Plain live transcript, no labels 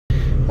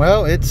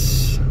Well,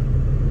 it's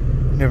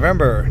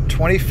November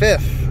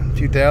 25th,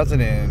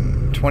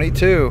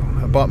 2022.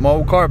 I bought my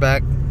old car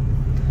back.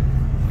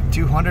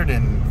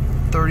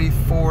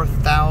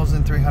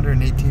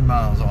 234,318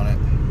 miles on it.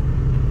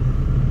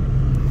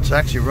 It's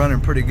actually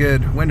running pretty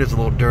good. Window's a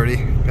little dirty.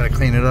 Gotta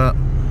clean it up.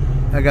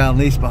 I got a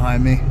lease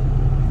behind me.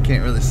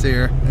 Can't really see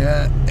her.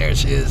 Yeah, there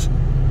she is.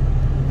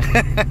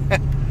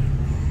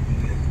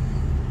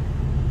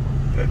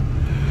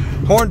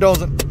 Horn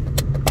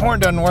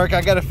doesn't work.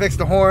 I gotta fix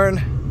the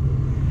horn.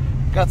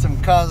 Got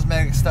some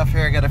cosmetic stuff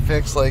here I gotta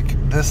fix, like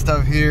this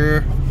stuff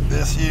here,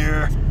 this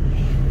here.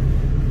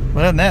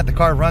 But other than that, the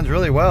car runs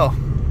really well.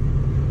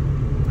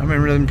 I've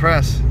been really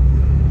impressed.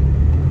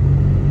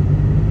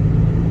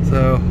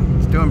 So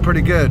it's doing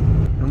pretty good.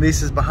 The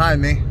lease is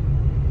behind me.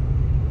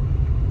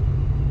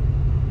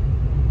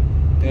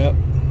 Yep.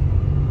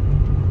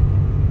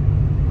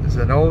 It's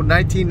an old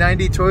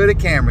 1990 Toyota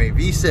Camry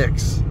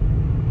V6.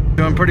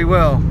 Doing pretty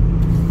well.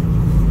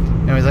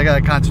 Anyways, I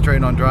gotta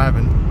concentrate on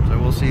driving, so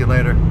we'll see you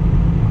later.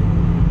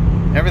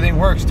 Everything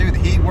works, dude. The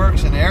heat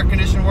works and the air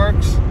conditioning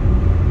works.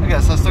 I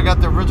guess I still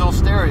got the original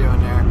stereo in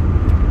there.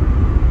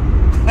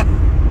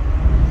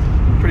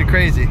 Pretty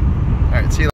crazy. All right, see you later.